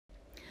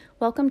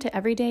Welcome to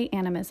Everyday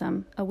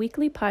Animism, a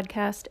weekly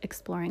podcast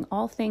exploring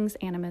all things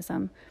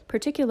animism,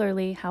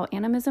 particularly how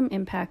animism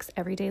impacts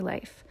everyday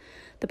life.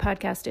 The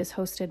podcast is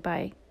hosted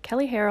by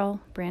Kelly Harrell,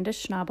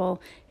 Brandis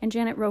Schnabel, and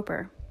Janet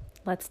Roper.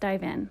 Let's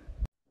dive in.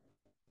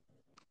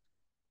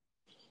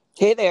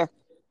 Hey there.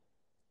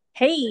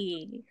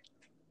 Hey.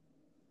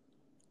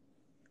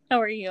 How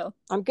are you?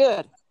 I'm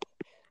good.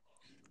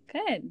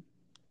 Good.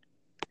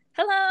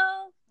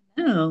 Hello.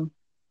 Oh.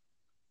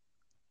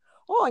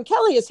 Oh, and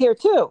Kelly is here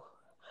too.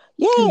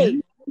 Yay. Hello.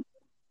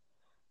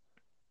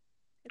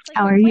 It's like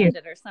How we are you? planned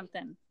it or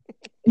something.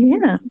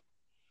 Yeah.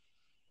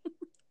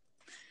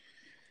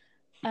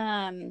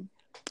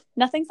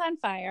 Nothing's on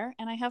fire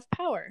and I have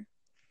power.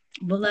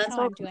 Well, that's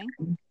how all I'm doing.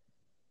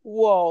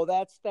 Whoa,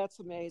 that's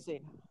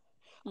amazing.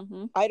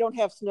 Mm-hmm. I don't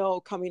have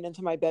snow coming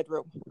into my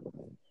bedroom.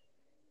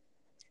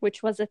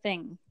 Which was a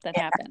thing that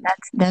happened.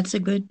 That's a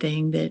good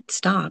thing that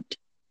stopped.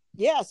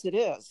 Yes, it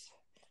is.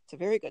 It's a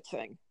very good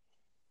thing.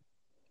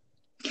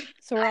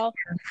 So we're all...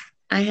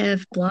 I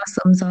have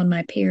blossoms on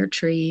my pear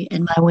tree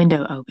and my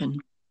window open.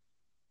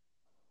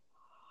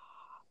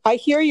 I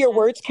hear your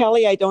words,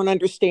 Kelly. I don't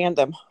understand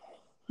them.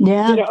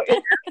 Yeah. You know,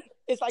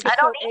 it's like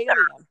it's so alien.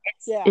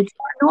 It's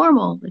not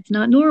normal. It's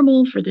not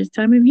normal for this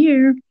time of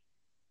year.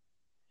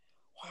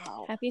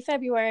 Wow. Happy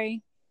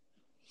February.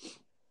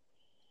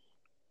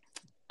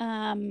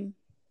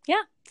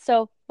 Yeah,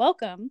 so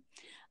welcome.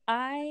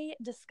 I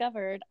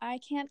discovered I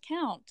can't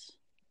count.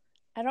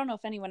 I don't know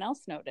if anyone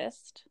else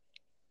noticed,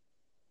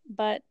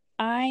 but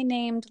I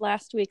named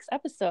last week's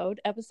episode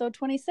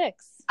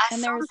 26,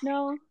 and there's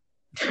no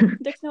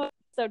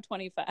episode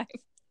 25.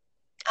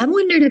 I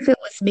wondered if it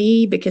was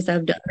me because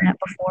I've done that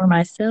before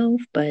myself,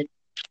 but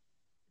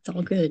it's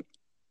all good.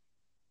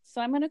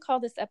 So I'm going to call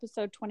this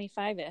episode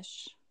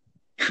 25-ish.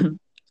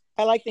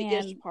 I like the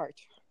ish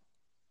part.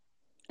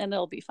 And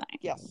it'll be fine.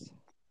 Yes.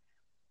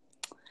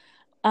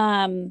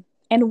 And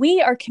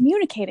we are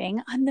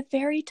communicating on the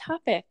very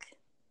topic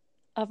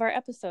of our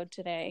episode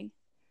today,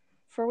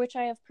 for which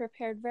I have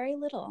prepared very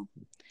little,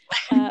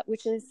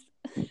 which is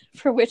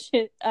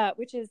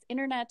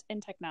internet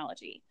and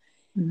technology,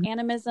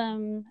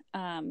 animism,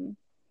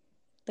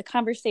 the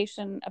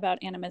conversation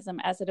about animism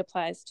as it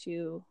applies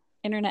to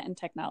internet and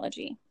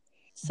technology.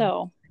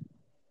 So,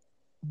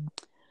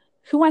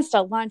 who wants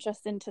to launch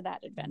us into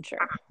that adventure?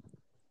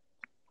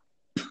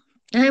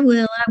 I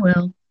will.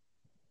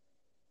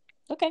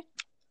 Okay.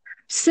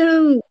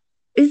 So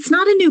it's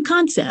not a new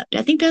concept.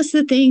 I think that's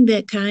the thing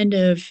that kind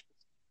of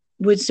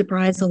would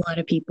surprise a lot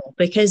of people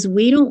because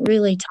we don't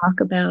really talk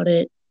about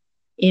it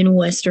in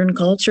Western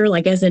culture,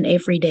 like as an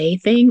everyday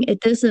thing.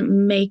 It doesn't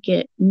make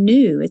it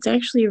new. It's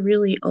actually a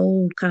really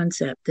old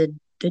concept, the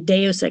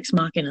Deus Ex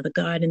Machina, the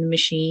God in the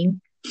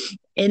machine.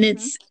 And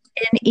it's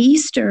in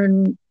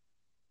Eastern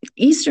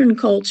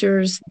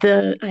cultures,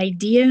 the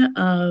idea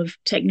of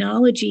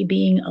technology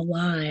being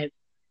alive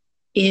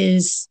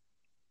is,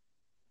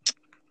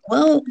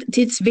 well,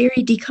 it's very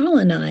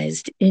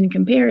decolonized in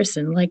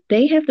comparison. Like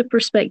they have the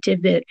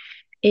perspective that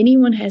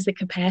anyone has the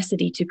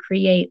capacity to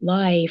create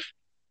life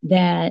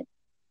that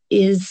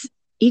is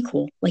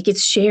equal, like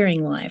it's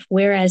sharing life.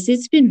 Whereas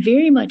it's been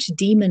very much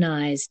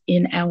demonized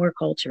in our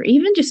culture,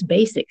 even just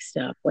basic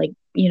stuff like,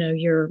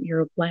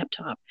 your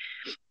laptop,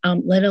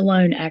 let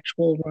alone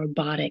actual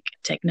robotic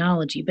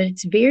technology. But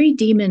it's very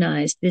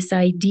demonized, this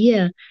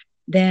idea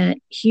that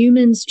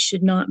humans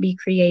should not be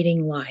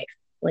creating life.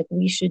 Like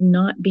we should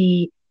not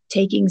be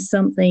taking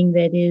something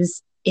that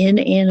is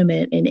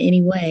inanimate in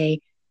any way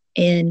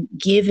and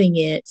giving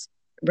it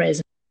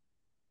resonance.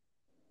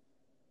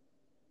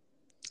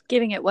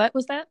 Giving it what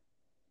was that?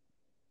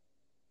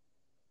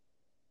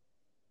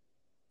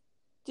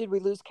 Did we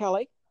lose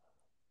Kelly?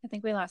 I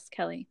think we lost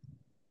Kelly.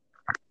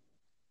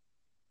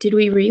 Did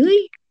we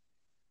really?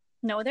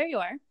 No, there you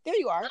are. There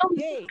you are. Oh.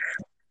 Yay.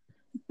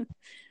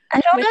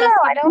 I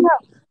don't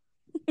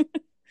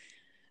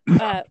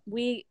know.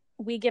 We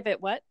give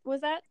it, what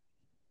was that?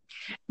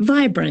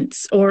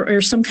 Vibrance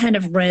or some kind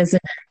of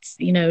resonance,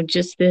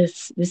 just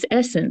this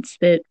essence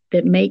that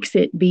makes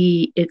it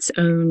be its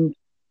own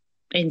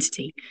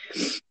entity.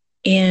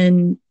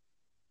 And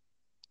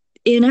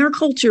in our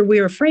culture,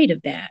 we're afraid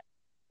of that.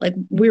 Like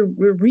we're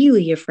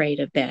really afraid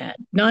of that.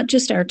 Not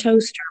just our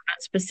toaster,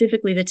 but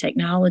specifically the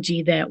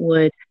technology that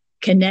would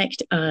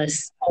connect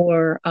us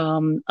or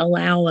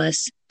allow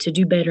us to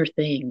do better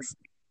things.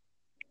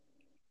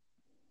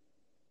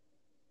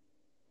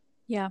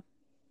 Yeah.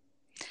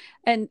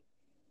 And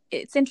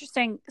it's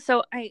interesting.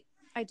 So I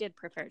did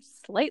prepare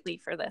slightly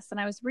for this, and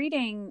I was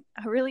reading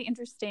a really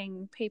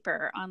interesting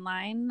paper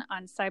online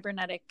on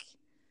cybernetic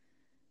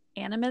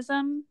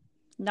animism,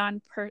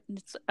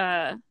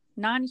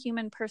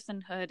 non-human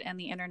personhood and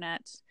the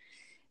internet.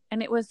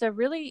 And there was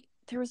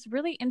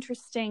really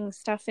interesting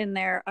stuff in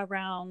there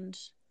around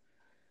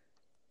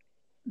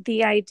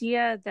the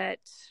idea that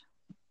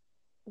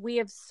we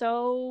have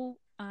so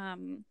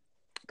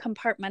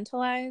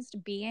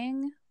compartmentalized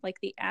being, like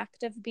the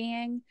act of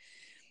being,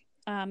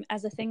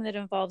 as a thing that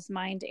involves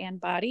mind and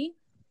body.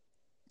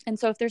 And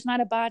so if there's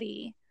not a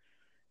body,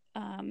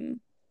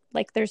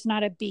 like there's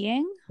not a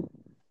being.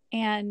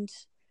 And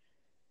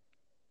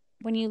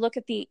when you look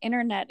at the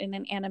internet in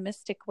an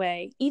animistic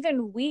way,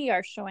 even we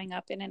are showing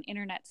up in an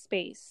internet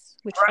space,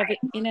 which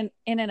in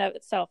and of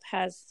itself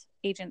has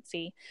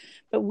agency,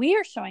 but we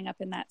are showing up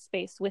in that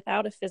space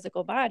without a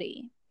physical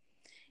body.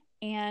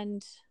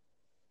 And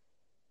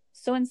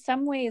so in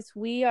some ways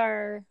we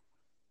are,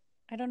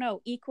 I don't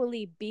know,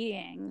 equally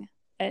being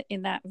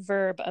in that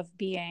verb of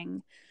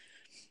being,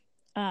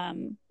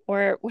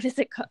 or what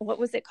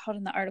was it called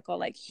in the article?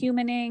 Like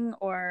humaning,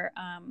 or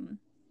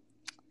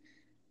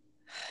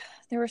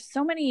there were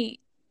so many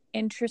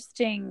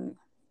interesting,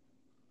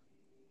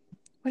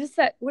 what is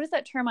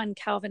that term on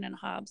Calvin and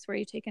Hobbes, where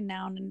you take a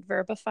noun and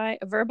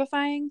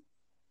verbifying?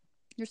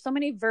 There's so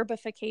many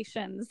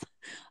verbifications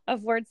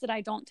of words that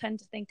I don't tend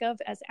to think of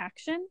as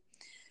action.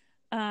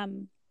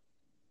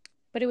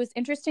 But it was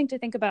interesting to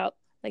think about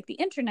like the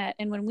internet,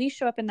 and when we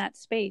show up in that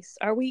space,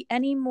 are we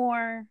any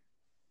more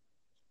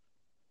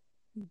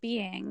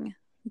being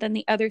than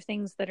the other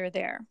things that are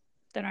there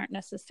that aren't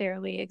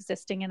necessarily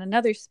existing in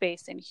another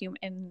space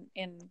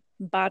in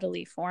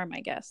bodily form, I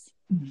guess.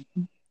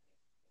 Mm-hmm.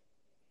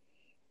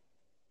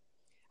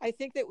 I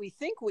think that we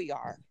think we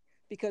are,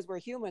 because we're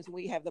humans and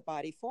we have the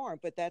body form,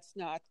 but that's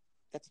not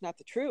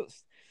the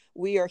truth.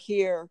 We are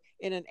here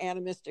in an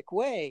animistic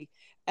way,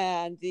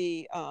 and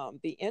the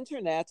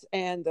internet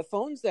and the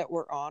phones that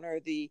we're on, or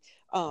the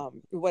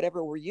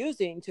whatever we're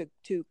using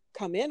to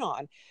come in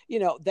on,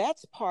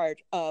 that's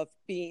part of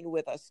being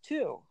with us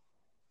too.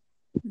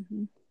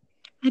 Mm-hmm.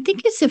 I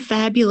think it's a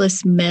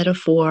fabulous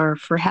metaphor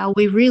for how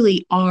we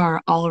really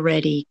are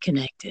already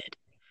connected.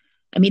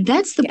 I mean,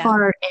 that's the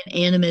part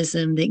in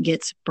animism that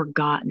gets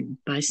forgotten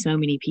by so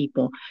many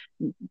people.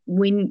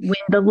 When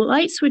the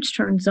light switch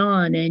turns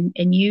on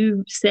and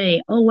you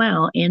say, oh,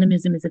 wow,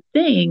 animism is a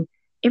thing,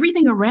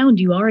 everything around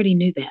you already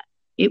knew that.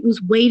 It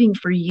was waiting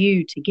for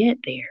you to get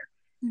there.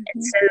 Mm-hmm.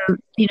 And so,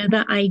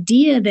 the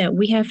idea that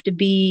we have to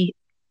be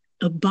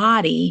a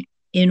body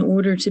in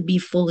order to be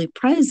fully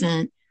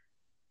present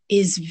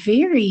is it's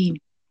very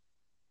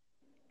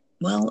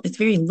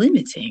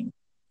limiting.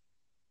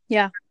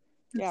 Yeah.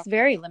 It's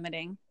very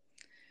limiting.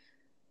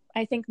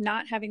 I think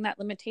not having that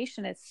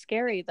limitation is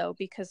scary, though,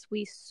 because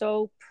we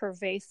so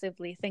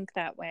pervasively think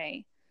that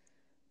way.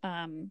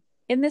 In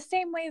the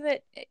same way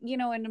that, in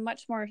a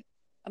much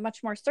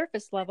more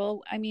surface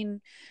level. I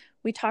mean,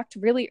 we talked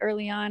really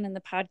early on in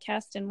the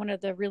podcast, and one of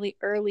the really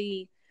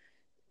early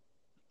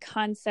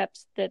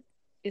concepts that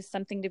is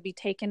something to be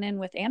taken in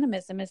with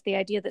animism is the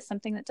idea that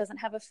something that doesn't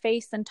have a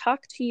face and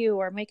talk to you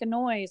or make a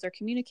noise or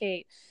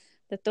communicate,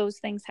 that those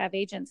things have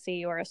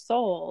agency or a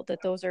soul,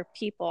 that those are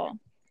people.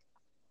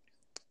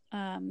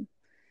 And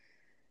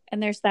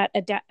there's that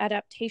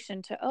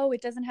adaptation to,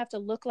 it doesn't have to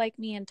look like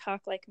me and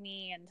talk like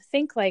me and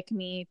think like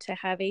me to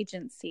have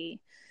agency.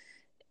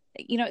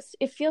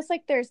 It feels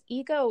like there's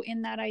ego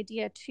in that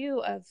idea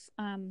too, of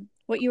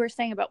what you were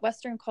saying about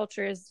Western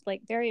culture is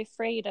like very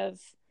afraid of,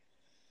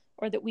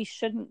 or that we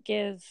shouldn't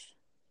give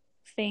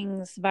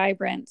things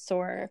vibrance,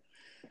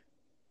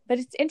 but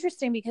it's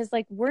interesting because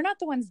like we're not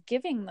the ones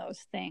giving those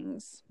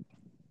things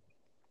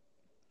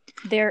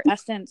their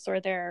essence or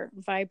their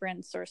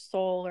vibrance or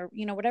soul, or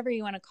whatever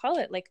you want to call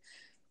it. Like,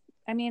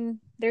 I mean,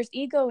 there's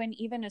ego in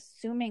even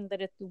assuming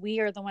that we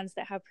are the ones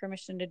that have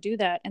permission to do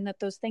that, and that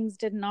those things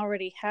didn't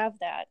already have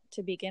that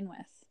to begin with.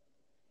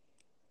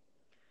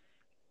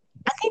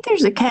 I think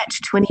there's a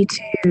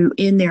catch-22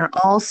 in there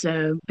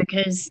also,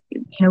 because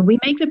we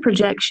make the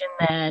projection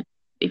that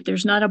if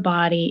there's not a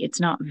body, it's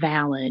not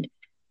valid.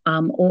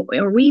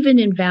 Or we even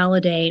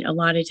invalidate a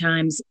lot of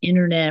times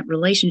internet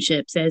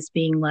relationships as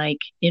being like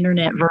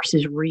internet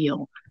versus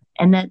real.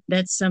 And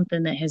that's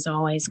something that has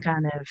always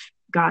kind of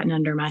gotten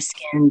under my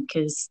skin,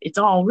 because it's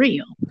all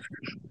real.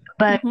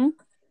 But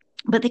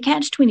the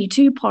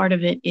catch-22 part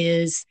of it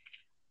is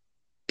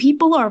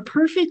people are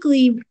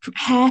perfectly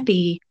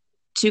happy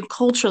to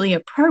culturally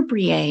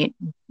appropriate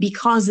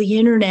because the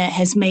internet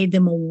has made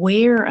them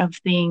aware of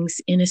things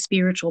in a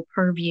spiritual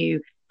purview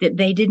that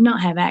they did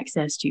not have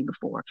access to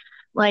before.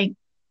 Like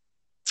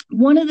do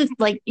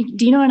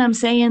you know what I'm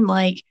saying?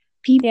 Like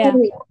people. Yeah.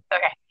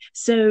 Okay.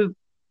 So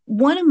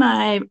one of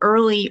my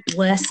early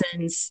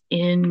lessons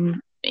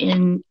in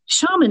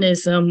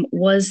shamanism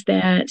was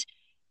that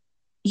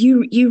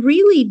you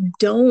really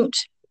don't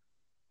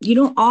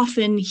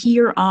often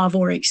hear of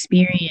or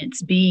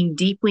experience being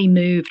deeply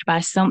moved by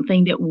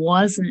something that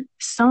wasn't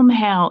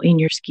somehow in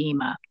your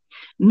schema.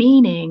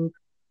 Meaning,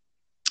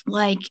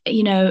 like,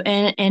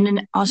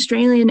 an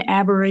Australian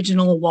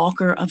Aboriginal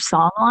walker of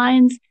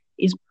songlines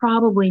is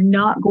probably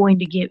not going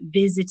to get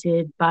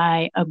visited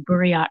by a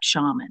Buriat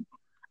shaman.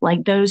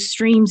 Like, those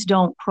streams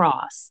don't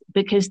cross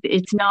because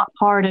it's not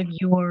part of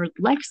your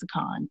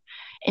lexicon.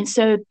 And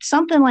so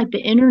something like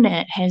the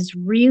internet has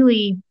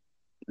really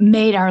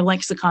made our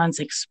lexicons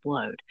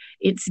explode.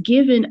 It's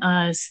given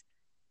us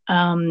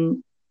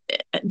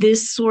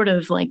this sort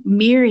of like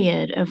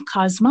myriad of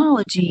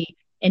cosmology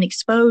and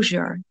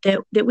exposure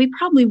that we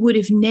probably would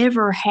have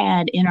never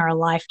had in our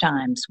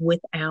lifetimes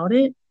without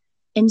it.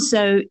 And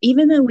so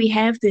even though we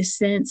have this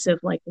sense of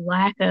like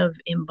lack of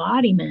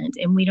embodiment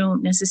and we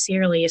don't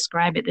necessarily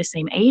ascribe it the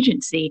same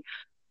agency,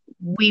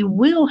 we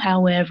will,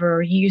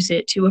 however, use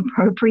it to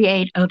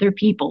appropriate other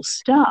people's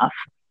stuff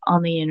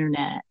on the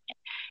internet.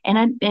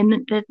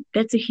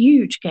 That's a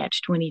huge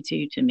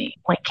catch-22 to me.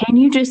 Like, can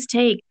you just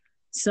take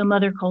some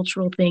other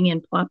cultural thing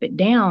and plop it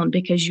down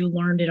because you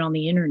learned it on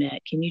the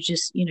internet? Can you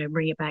just,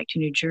 bring it back to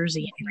New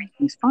Jersey and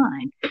everything's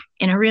fine?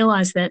 And I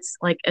realize that's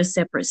like a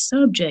separate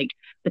subject,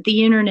 but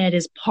the internet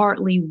is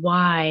partly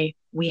why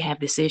we have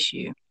this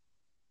issue.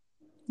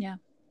 Yeah.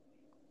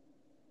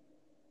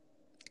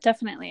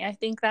 Definitely. I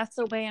think that's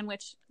the way in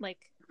which, like,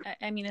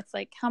 I mean, it's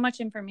like how much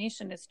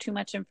information is too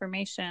much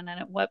information, and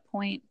at what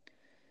point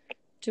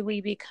do we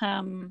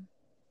become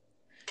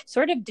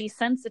sort of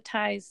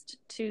desensitized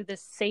to the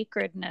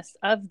sacredness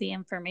of the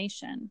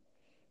information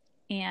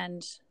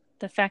and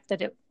the fact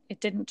that it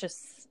didn't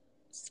just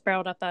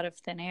sprout up out of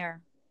thin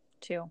air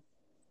too.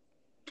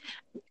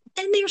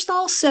 And there's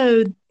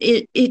also,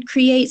 it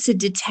creates a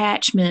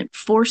detachment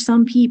for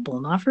some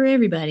people, not for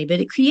everybody, but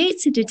it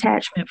creates a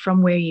detachment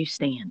from where you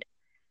stand.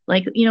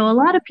 Like, a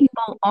lot of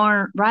people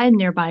aren't riding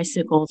their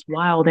bicycles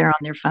while they're on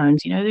their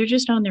phones. They're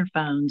just on their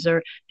phones,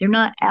 or they're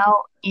not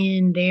out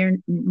in their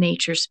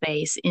nature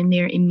space, in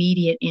their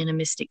immediate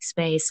animistic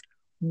space,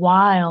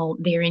 while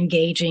they're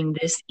engaging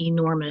this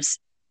enormous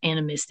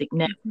animistic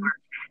network.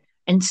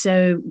 Mm-hmm. And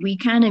so we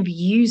kind of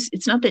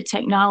it's not that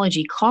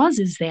technology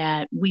causes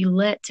that. We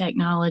let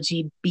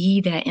technology be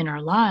that in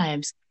our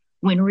lives,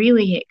 when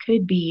really it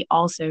could be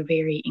also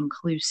very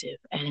inclusive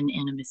at an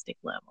animistic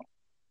level.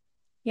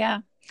 Yeah.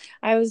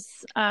 I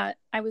was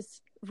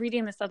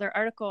reading this other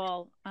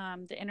article,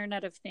 The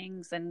Internet of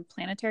Things and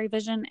Planetary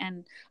Vision,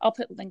 and I'll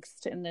put links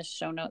in the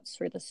show notes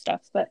for this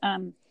stuff. But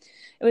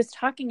it was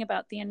talking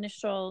about the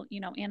initial,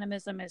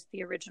 animism is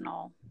the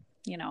original,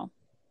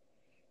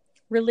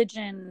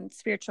 religion,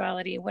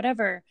 spirituality,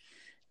 whatever.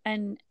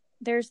 And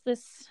there's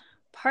this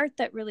part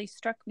that really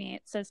struck me.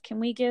 It says, can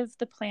we give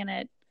the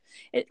planet,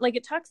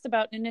 it talks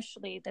about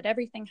initially that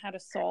everything had a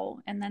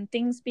soul, and then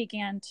things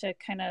began to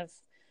kind of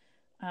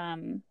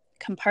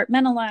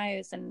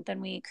compartmentalize, and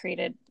then we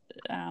created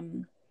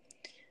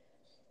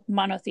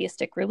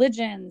monotheistic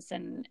religions,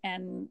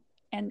 and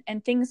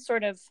things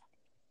sort of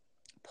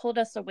pulled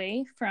us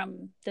away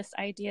from this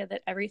idea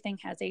that everything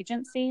has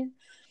agency,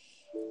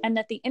 and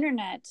that the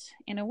internet,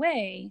 in a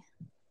way,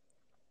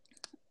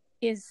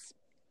 is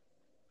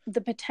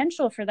the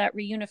potential for that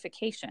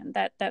reunification,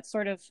 that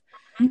sort of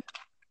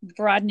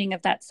broadening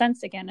of that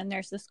sense again. And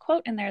there's this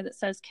quote in there that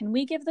says, can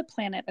we give the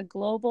planet a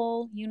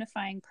global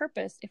unifying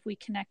purpose if we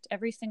connect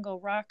every single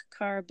rock,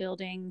 car,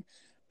 building,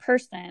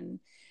 person?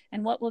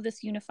 And what will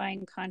this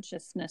unifying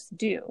consciousness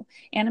do?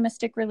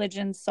 Animistic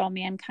religions saw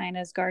mankind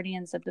as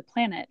guardians of the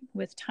planet.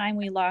 With time,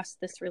 we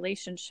lost this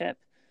relationship.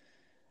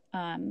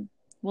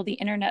 Will the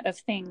Internet of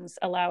Things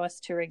allow us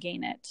to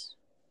regain it?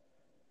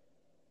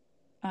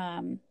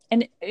 And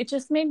it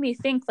just made me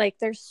think, like,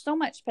 there's so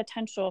much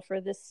potential for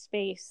this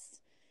space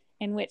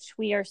in which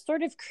we are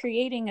sort of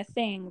creating a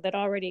thing that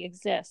already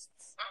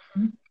exists.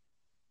 Mm-hmm.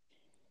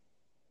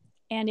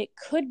 And it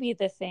could be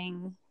the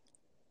thing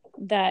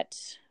that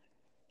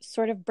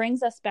sort of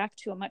brings us back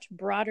to a much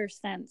broader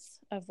sense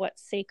of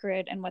what's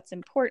sacred and what's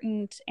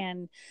important,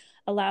 and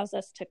allows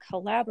us to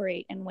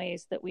collaborate in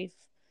ways that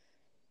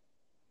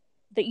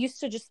used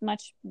to just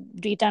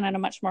be done on a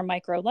much more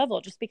micro level,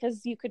 just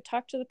because you could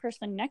talk to the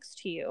person next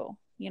to you,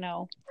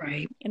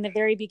 right. In the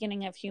very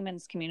beginning of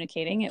humans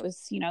communicating, it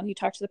was, you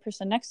talk to the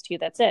person next to you,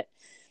 that's it.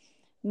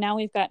 Now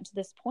we've gotten to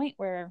this point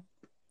where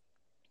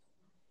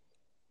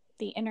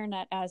the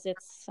internet as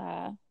its,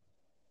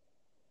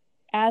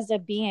 as a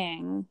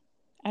being,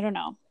 I don't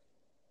know,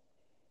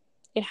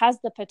 it has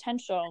the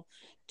potential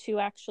to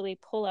actually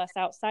pull us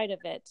outside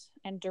of it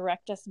and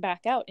direct us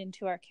back out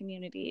into our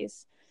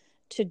communities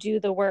to do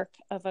the work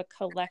of a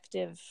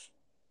collective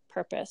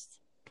purpose.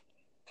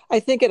 I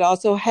think it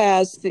also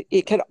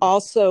it can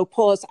also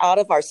pull us out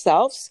of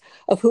ourselves,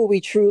 of who we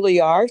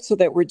truly are, so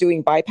that we're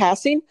doing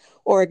bypassing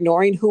or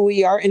ignoring who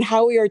we are and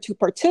how we are to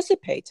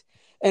participate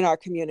in our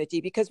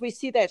community, because we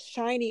see that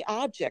shiny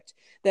object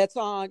that's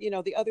on,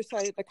 the other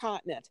side of the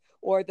continent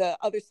or the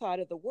other side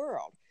of the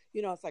world.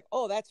 It's like,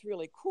 oh, that's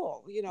really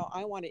cool.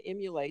 I want to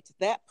emulate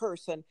that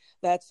person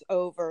that's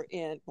over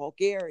in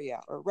Bulgaria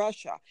or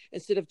Russia,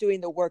 instead of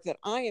doing the work that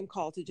I am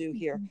called to do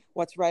here,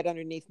 what's right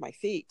underneath my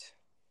feet.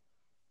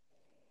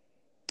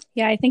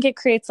 Yeah, I think it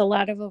creates a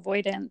lot of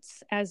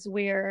avoidance as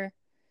we're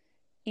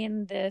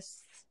in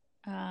this.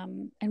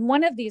 And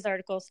one of these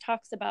articles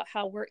talks about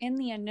how we're in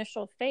the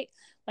initial phase.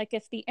 Like,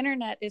 if the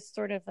internet is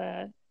sort of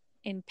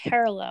in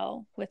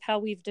parallel with how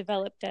we've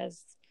developed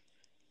as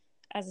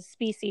a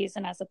species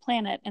and as a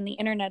planet, and the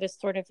internet is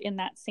sort of in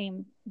that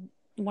same,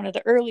 one of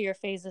the earlier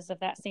phases of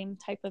that same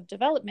type of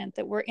development,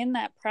 that we're in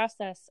that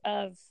process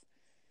of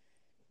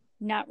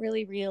not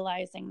really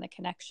realizing the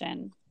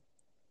connection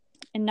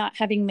and not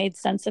having made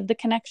sense of the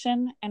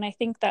connection. And I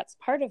think that's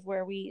part of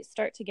where we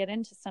start to get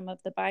into some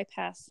of the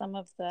bypass, some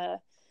of the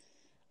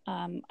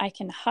I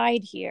can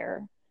hide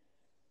here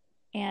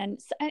And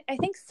I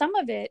think some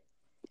of it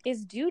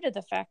is due to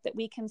the fact that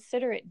we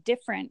consider it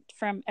different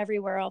from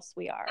everywhere else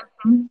we are,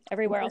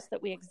 everywhere else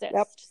that we exist.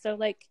 Yep. So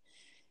like,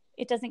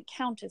 it doesn't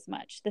count as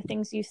much. The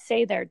things you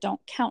say there don't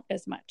count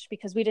as much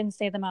because we didn't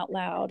say them out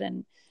loud,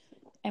 and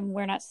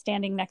we're not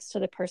standing next to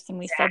the person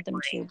we said them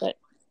to.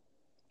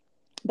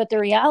 But the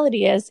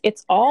reality is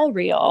it's all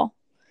real.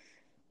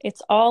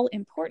 It's all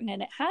important,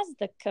 and it has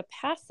the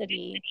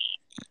capacity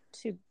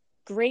to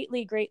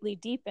greatly, greatly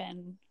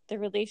deepen the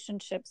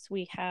relationships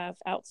we have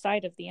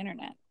outside of the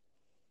internet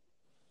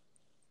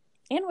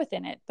and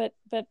within it. But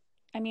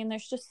I mean,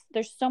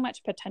 there's so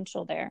much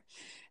potential there.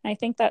 And I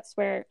think that's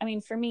where, I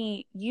mean, for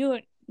me,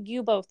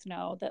 you both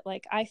know that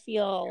like, I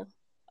feel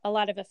a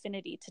lot of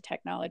affinity to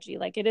technology.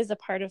 Like it is a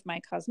part of my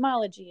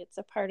cosmology. It's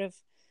a part of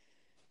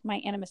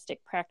my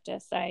animistic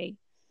practice. I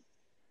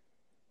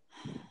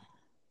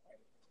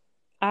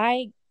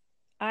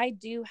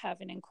do have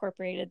an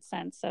incorporated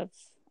sense of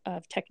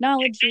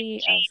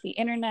technology, of the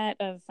internet,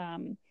 of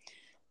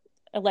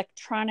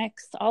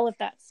electronics, all of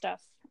that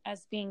stuff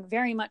as being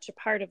very much a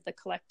part of the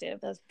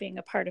collective, as being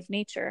a part of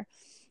nature.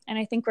 And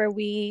I think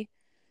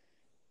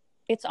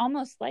it's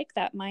almost like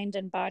that mind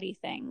and body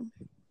thing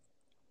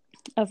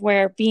of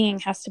where being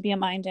has to be a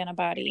mind and a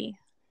body.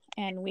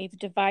 And we've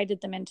divided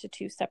them into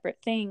two separate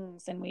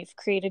things, and we've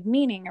created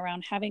meaning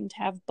around having to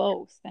have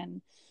both.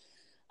 And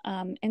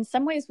in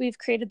some ways we've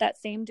created that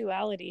same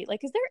duality.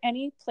 Like, is there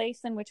any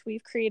place in which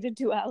we've created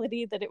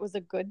duality that it was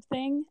a good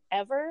thing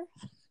ever?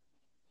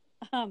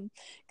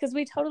 Because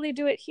we totally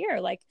do it here.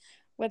 Like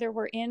whether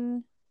we're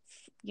in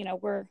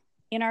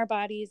our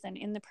bodies and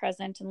in the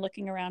present and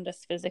looking around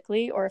us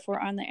physically, or if we're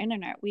on the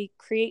internet, we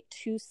create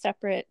two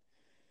separate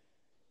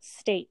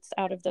states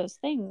out of those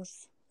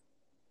things.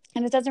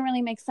 And it doesn't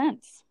really make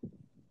sense.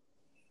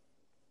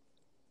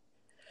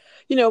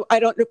 You know, I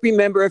don't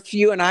remember if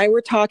you and I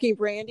were talking,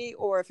 Brandy,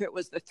 or if it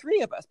was the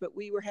three of us, but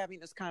we were having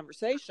this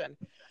conversation.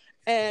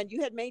 And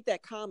you had made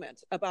that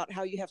comment about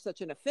how you have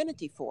such an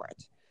affinity for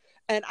it.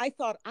 And I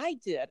thought I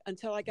did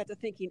until I got to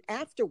thinking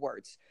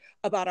afterwards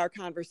about our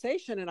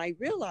conversation. And I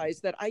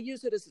realized that I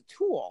use it as a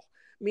tool,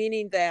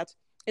 meaning that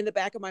in the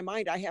back of my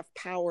mind, I have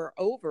power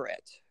over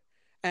it.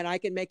 And I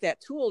can make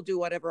that tool do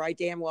whatever I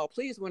damn well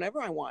please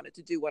whenever I want it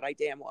to do what I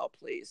damn well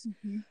please.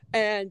 Mm-hmm.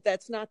 And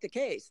that's not the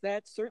case.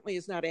 That certainly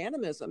is not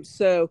animism.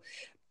 So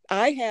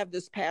I have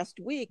this past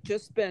week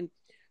just been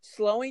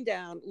slowing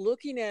down,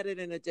 looking at it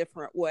in a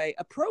different way,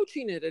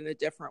 approaching it in a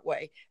different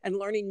way, and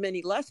learning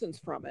many lessons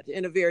from it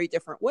in a very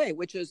different way,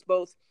 which is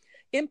both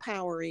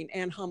empowering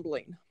and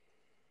humbling.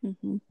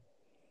 Mm-hmm.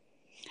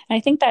 I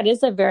think that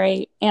is a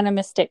very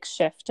animistic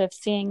shift of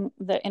seeing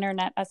the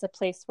internet as a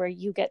place where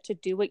you get to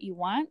do what you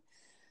want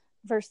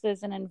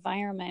versus an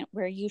environment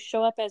where you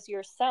show up as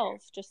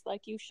yourself, just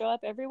like you show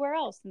up everywhere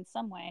else in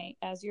some way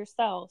as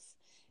yourself,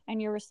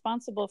 and you're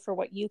responsible for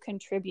what you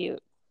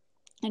contribute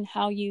and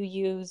how you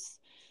use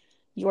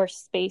your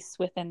space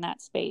within that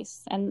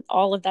space. And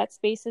all of that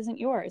space isn't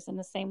yours, in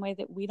the same way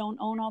that we don't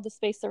own all the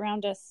space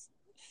around us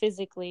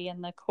physically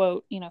in the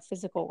quote,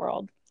 physical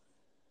world.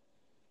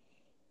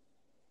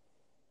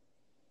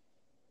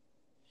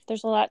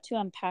 There's a lot to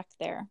unpack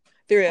there.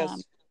 There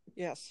is.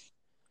 Yes.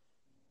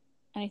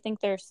 And I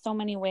think there's so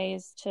many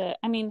ways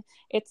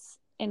it's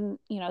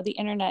the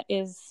internet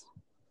is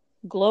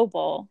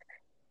global.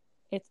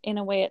 It's in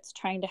a way, it's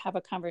trying to have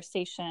a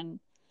conversation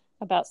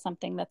about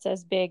something that's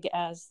as big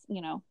as,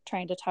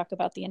 trying to talk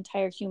about the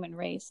entire human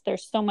race.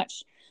 There's so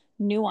much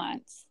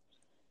nuance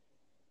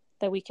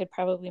that we could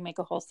probably make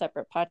a whole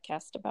separate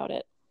podcast about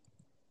it.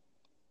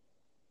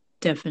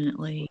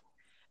 Definitely.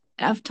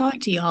 I've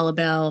talked to y'all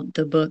about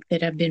the book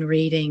that I've been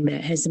reading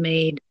that has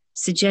made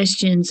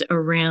suggestions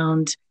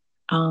around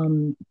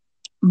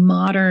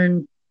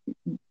modern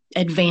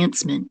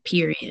advancement,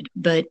 period.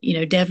 But,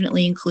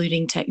 definitely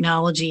including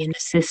technology and the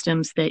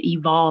systems that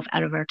evolve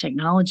out of our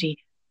technology,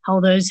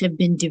 how those have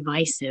been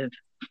divisive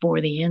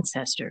for the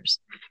ancestors.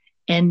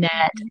 And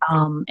that,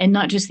 and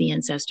not just the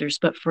ancestors,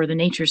 but for the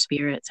nature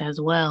spirits as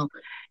well,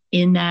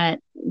 in that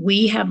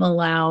we have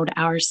allowed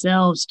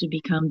ourselves to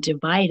become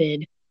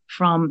divided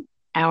from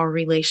our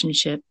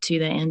relationship to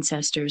the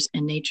ancestors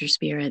and nature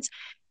spirits.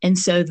 And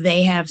so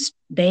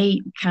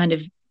they kind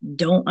of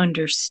don't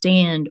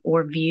understand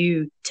or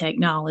view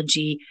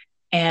technology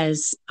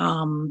as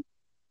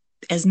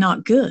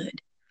not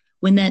good,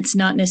 when that's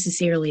not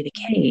necessarily the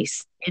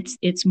case.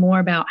 It's more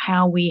about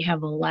how we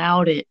have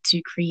allowed it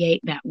to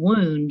create that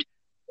wound,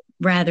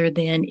 rather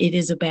than it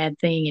is a bad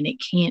thing and it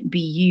can't be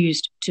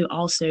used to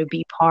also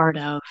be part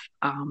of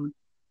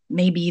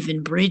maybe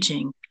even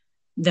bridging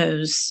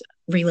those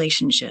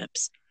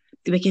relationships.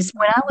 Because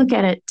when I look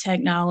at it,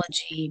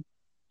 technology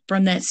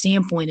from that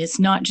standpoint, it's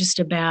not just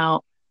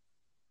about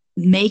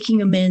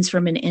making amends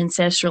from an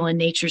ancestral and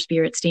nature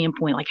spirit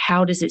standpoint, like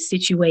how does it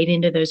situate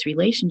into those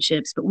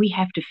relationships, but we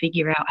have to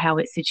figure out how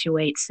it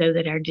situates so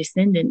that our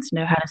descendants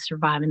know how to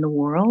survive in the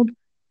world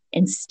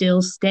and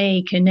still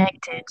stay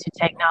connected to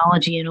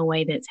technology in a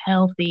way that's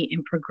healthy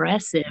and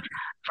progressive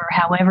for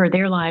however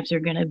their lives are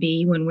going to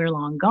be when we're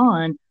long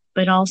gone,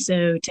 but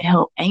also to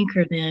help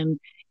anchor them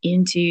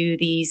into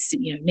these,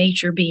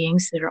 nature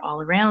beings that are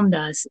all around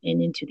us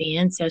and into the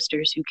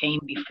ancestors who came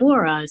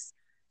before us,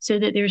 so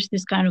that there's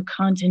this kind of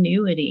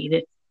continuity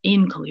that's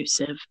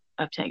inclusive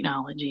of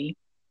technology.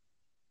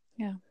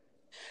 Yeah.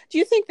 Do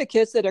you think the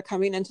kids that are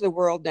coming into the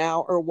world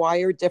now are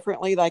wired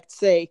differently, like,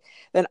 say,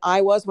 than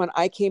I was when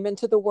I came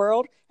into the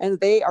world, and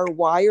they are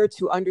wired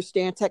to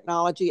understand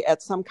technology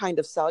at some kind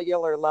of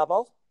cellular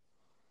level?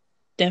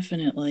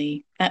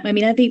 Definitely. I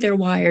mean, I think they're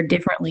wired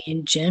differently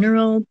in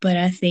general, but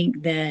I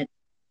think that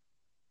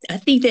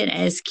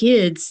as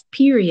kids,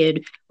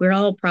 period, we're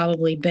all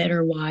probably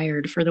better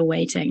wired for the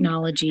way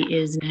technology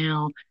is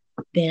now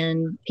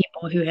than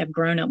people who have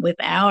grown up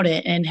without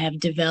it and have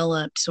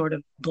developed sort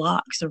of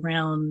blocks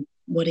around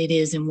what it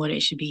is and what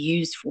it should be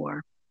used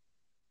for.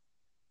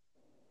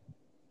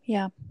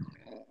 Yeah.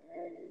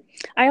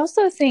 I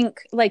also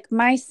think, like,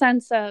 my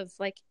sense of,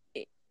 like,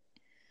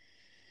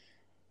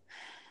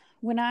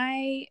 when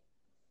I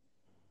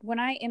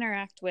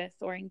interact with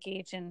or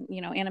engage in,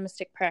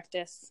 animistic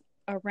practice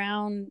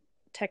around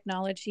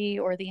technology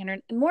or the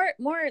internet,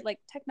 more like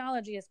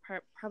technology is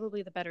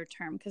probably the better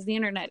term, because the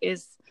internet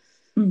is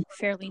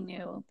fairly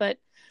new. But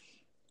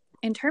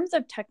in terms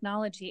of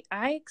technology,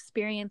 I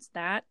experience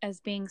that as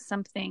being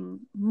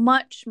something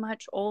much,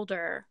 much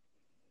older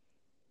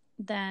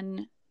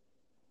than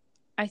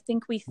I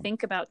think we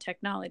think about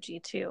technology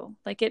too.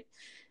 Like it,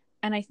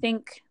 and I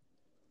think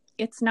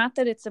it's not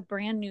that it's a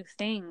brand new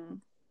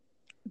thing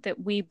that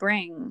we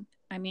bring.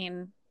 I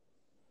mean,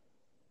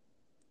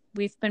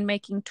 we've been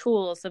making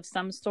tools of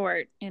some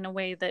sort in a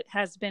way that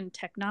has been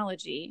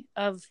technology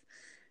of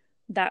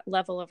that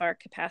level of our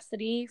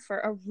capacity for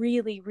a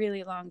really,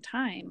 really long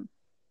time.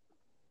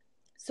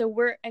 So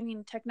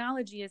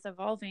technology is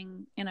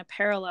evolving in a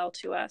parallel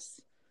to us.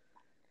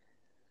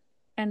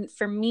 And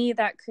for me,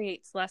 that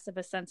creates less of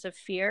a sense of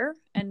fear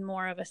and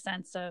more of a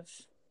sense of,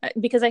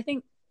 because I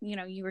think,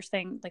 you were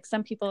saying, like,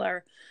 some people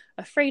are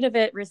afraid of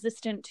it,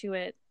 resistant to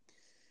it,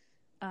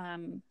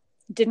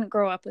 didn't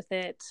grow up with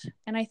it.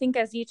 And I think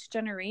as each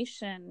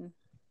generation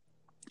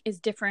is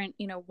different,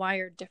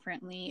 wired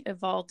differently,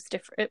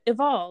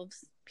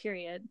 evolves,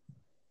 period.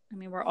 I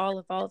mean, we're all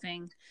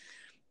evolving.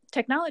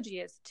 Technology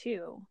is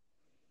too.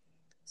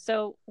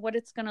 So what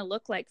it's going to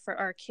look like for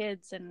our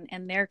kids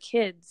and their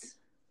kids,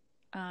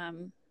 I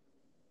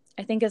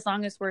think as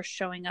long as we're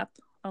showing up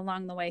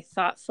along the way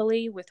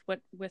thoughtfully with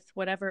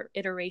whatever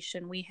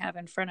iteration we have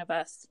in front of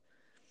us,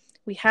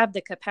 we have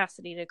the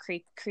capacity to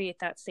create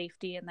that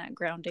safety and that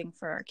grounding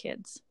for our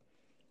kids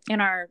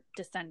and our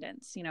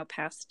descendants,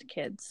 past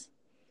kids.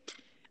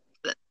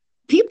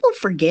 People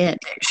forget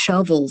that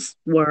shovels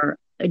were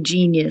a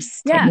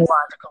genius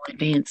technological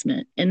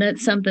advancement. And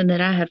that's something that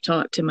I have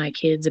talked to my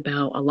kids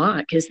about a lot,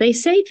 because they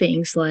say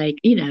things like,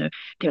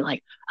 they're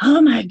like,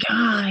 oh my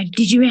God,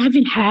 did you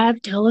even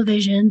have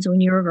televisions when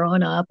you were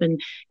growing up?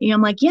 And,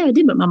 I'm like, yeah, I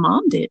did, but my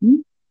mom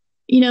didn't.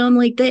 I'm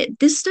like,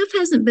 this stuff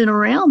hasn't been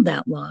around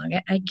that long.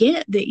 I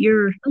get that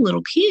you're a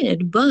little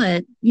kid,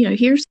 but,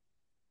 here's.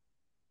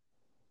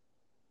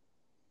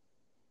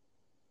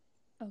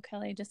 Oh,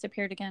 Kelly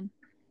disappeared again.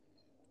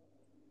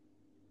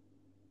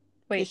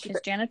 Wait,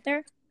 is Janet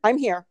there? I'm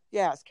here.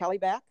 Yeah. Is Kelly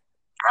back?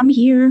 I'm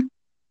here.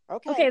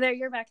 Okay, there,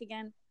 you're back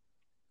again.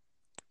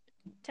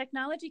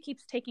 Technology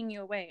keeps taking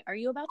you away. Are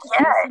you about to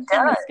say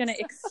something that's going to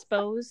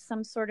expose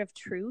some sort of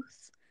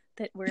truth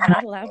that we're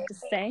not allowed to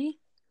say?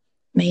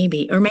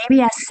 Maybe. Or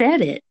maybe I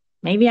said it.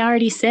 Maybe I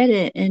already said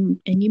it and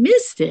you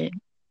missed it.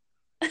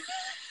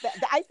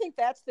 I think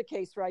that's the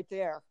case right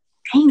there.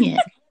 Dang it.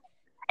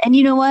 And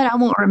you know what? I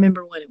won't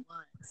remember what it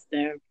was.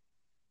 So.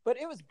 But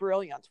it was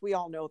brilliant. We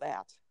all know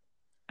that.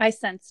 I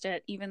sensed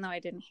it, even though I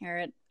didn't hear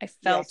it. I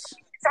felt.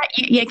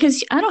 Yes. Yeah,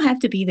 because I don't have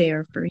to be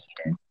there for you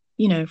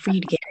to, for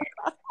you to get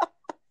it.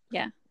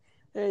 Yeah.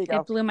 There you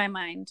go. It blew my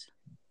mind.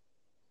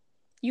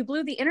 You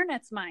blew the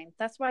internet's mind.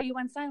 That's why you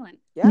went silent.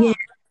 Yeah. Me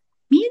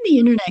and the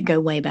internet go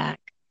way back.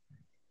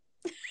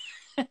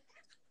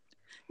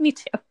 Me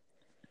too.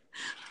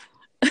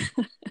 It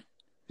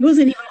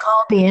wasn't even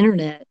called the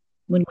internet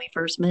when we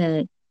first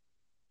met.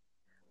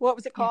 What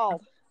was it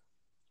called?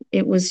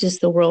 It was just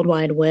the World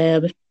Wide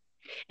Web.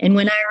 And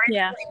when I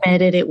originally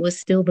met it, it was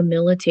still the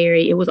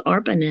military. It was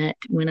ARPANET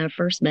when I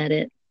first met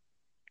it.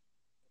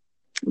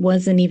 It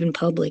wasn't even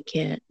public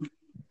yet.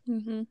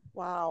 Mm-hmm.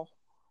 Wow.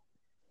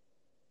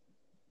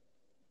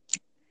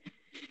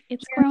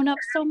 It's grown up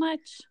so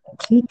much.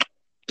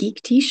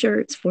 Geek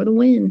t-shirts for the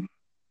win.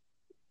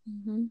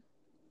 Mm-hmm.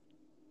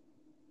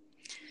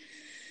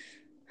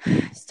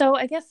 So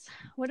I guess,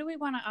 what do we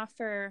want to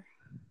offer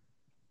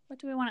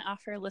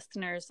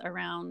listeners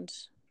around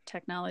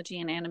technology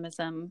and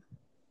animism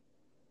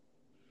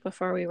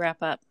before we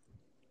wrap up?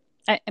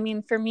 I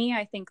mean, for me,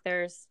 I think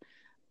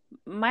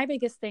my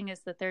biggest thing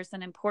is that there's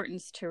an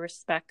importance to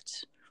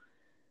respect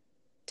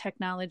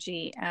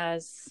technology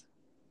as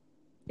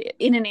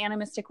in an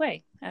animistic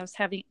way, as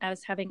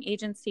having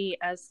agency,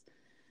 as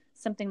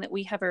something that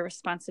we have a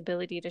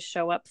responsibility to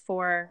show up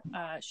for,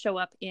 show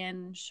up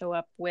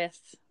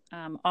with,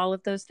 all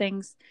of those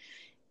things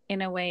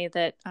in a way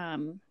that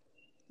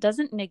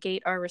doesn't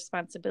negate our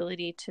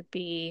responsibility to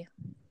be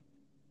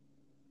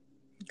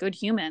good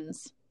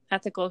humans,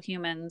 ethical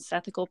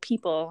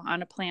people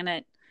on a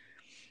planet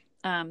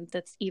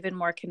that's even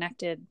more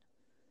connected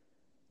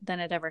than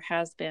it ever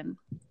has been.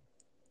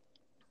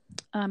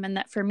 And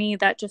that for me,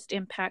 that just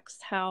impacts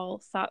how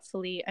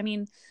thoughtfully, I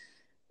mean,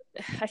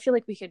 I feel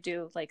like we could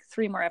do like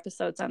 3 more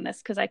episodes on this,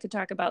 because I could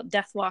talk about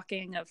death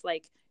walking of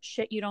like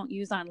shit you don't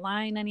use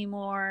online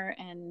anymore.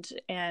 And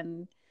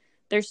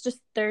there's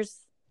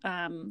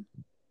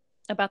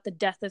about the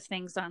death of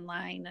things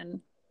online.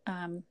 And,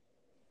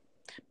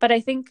 but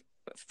I think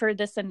for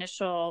this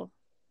initial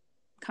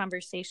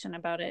conversation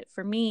about it,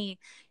 for me,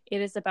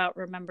 it is about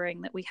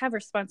remembering that we have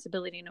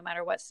responsibility no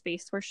matter what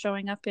space we're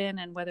showing up in,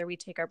 and whether we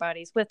take our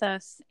bodies with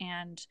us,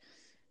 and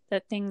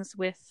that things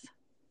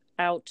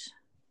without,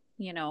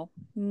 you know,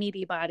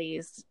 meaty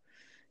bodies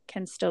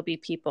can still be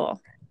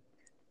people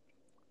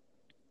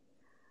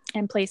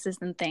and places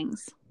and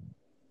things.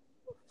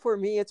 For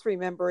me, it's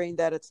remembering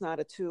that it's not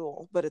a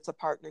tool, but it's a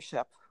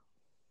partnership.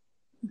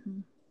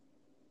 Mm-hmm.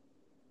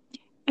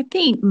 I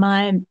think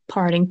my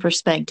parting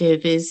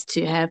perspective is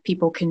to have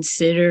people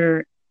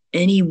consider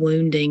any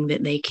wounding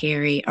that they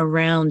carry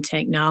around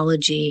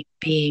technology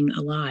being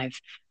alive.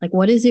 Like,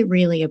 what is it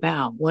really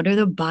about? What are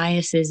the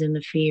biases and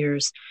the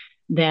fears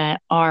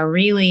that are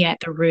really at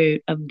the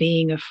root of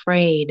being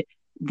afraid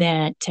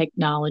that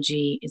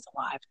technology is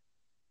alive?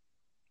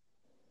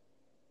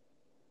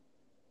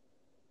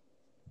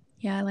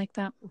 Yeah, I like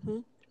that. Mm-hmm.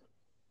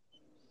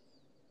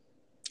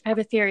 I have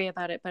a theory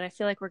about it, but I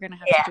feel like we're going to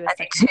have to do a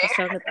second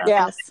episode about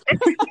this.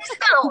 Just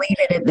gonna leave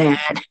it at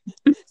that.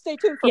 Stay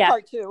tuned for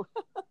part 2.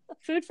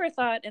 Food for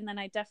thought, and then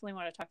I definitely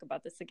want to talk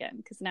about this again,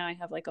 because now I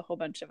have like a whole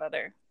bunch of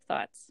other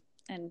thoughts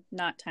and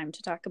not time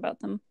to talk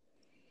about them.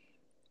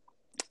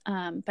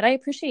 But I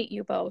appreciate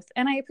you both,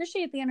 and I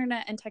appreciate the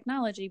internet and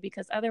technology,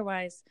 because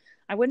otherwise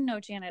I wouldn't know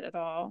Janet at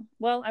all.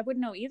 Well, I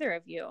wouldn't know either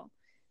of you,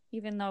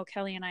 even though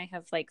Kelly and I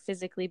have like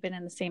physically been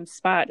in the same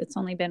spot. It's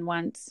only been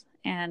once.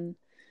 And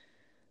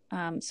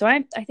so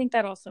I think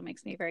that also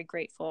makes me very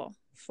grateful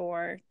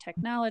for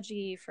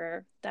technology,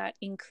 for that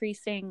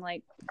increasing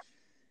like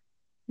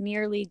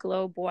nearly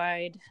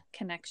globe-wide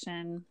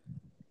connection.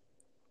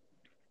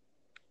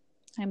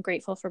 I'm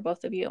grateful for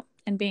both of you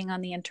and being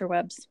on the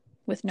interwebs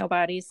with no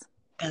bodies.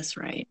 That's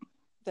right.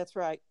 That's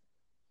right.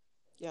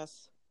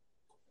 Yes.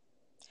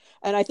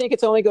 And I think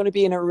it's only going to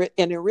be an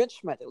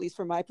enrichment, at least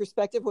from my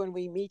perspective, when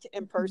we meet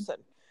in person,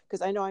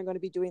 because I know I'm going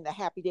to be doing the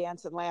happy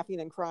dance and laughing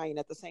and crying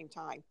at the same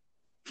time.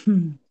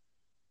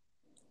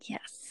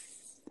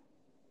 Yes.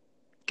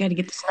 Got to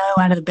get the snow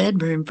out of the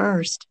bedroom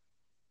first.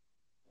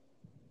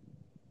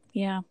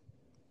 Yeah.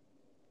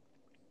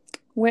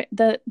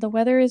 The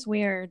weather is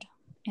weird,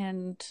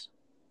 and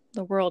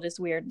the world is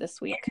weird this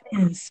week. It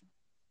is.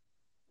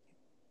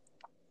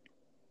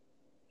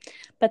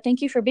 But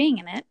thank you for being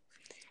in it.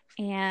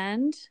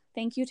 And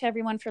thank you to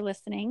everyone for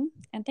listening.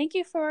 And thank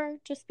you for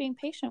just being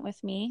patient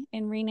with me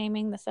in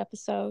renaming this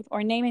episode,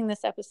 or naming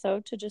this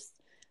episode to just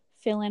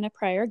fill in a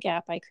prior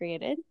gap I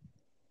created.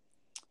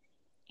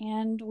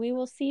 And we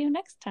will see you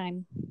next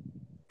time.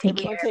 Take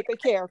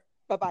good care.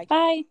 Bye-bye.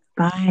 Bye.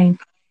 Bye.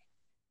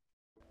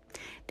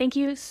 Thank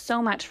you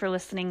so much for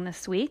listening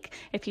this week.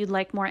 If you'd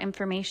like more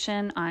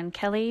information on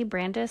Kelly,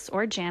 Brandis,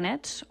 or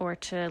Janet, or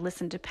to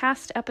listen to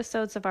past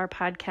episodes of our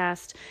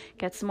podcast,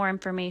 get some more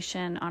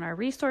information on our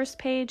resource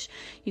page,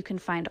 you can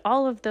find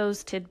all of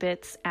those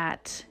tidbits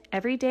at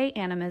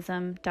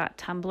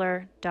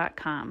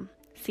everydayanimism.tumblr.com.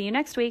 See you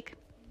next week.